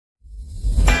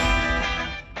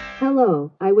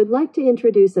Hello, I would like to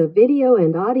introduce a video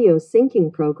and audio syncing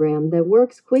program that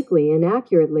works quickly and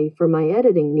accurately for my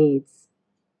editing needs.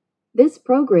 This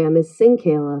program is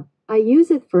Syncaila. I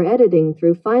use it for editing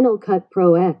through Final Cut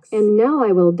Pro X, and now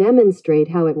I will demonstrate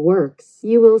how it works.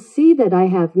 You will see that I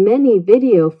have many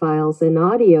video files and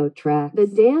audio tracks. The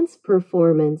dance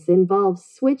performance involves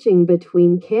switching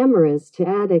between cameras to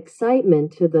add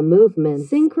excitement to the movement.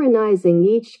 Synchronizing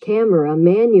each camera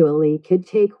manually could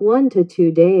take 1 to 2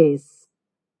 days.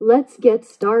 Let's get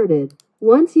started.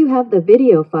 Once you have the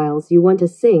video files you want to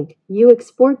sync, you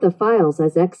export the files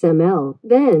as XML.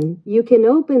 Then, you can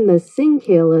open the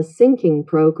Syncaila syncing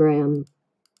program.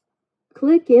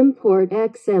 Click Import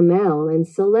XML and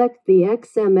select the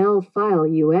XML file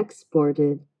you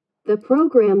exported. The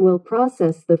program will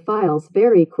process the files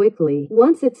very quickly.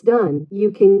 Once it's done, you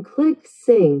can click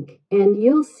Sync, and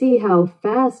you'll see how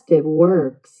fast it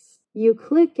works. You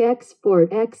click Export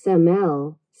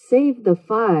XML, save the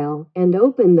file, and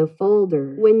open the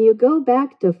folder. When you go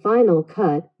back to Final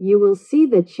Cut, you will see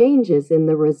the changes in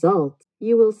the result.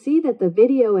 You will see that the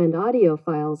video and audio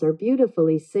files are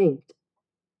beautifully synced.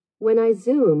 When I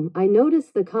zoom, I notice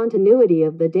the continuity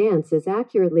of the dance is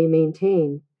accurately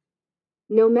maintained.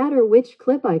 No matter which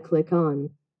clip I click on,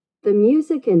 the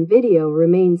music and video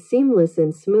remain seamless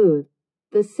and smooth.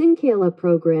 The Syncaila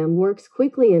program works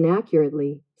quickly and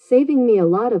accurately, saving me a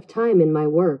lot of time in my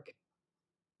work.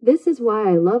 This is why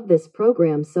I love this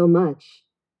program so much.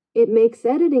 It makes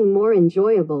editing more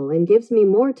enjoyable and gives me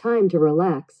more time to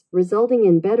relax, resulting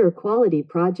in better quality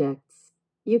projects.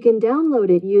 You can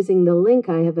download it using the link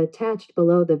I have attached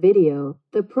below the video.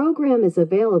 The program is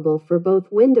available for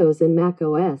both Windows and Mac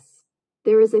OS.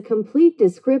 There is a complete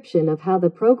description of how the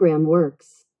program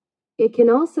works. It can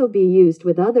also be used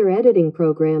with other editing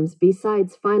programs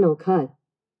besides Final Cut.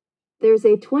 There's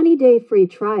a 20-day free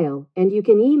trial, and you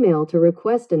can email to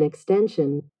request an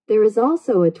extension. There is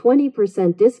also a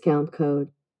 20% discount code.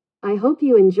 I hope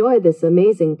you enjoy this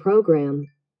amazing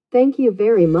program. Thank you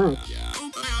very much.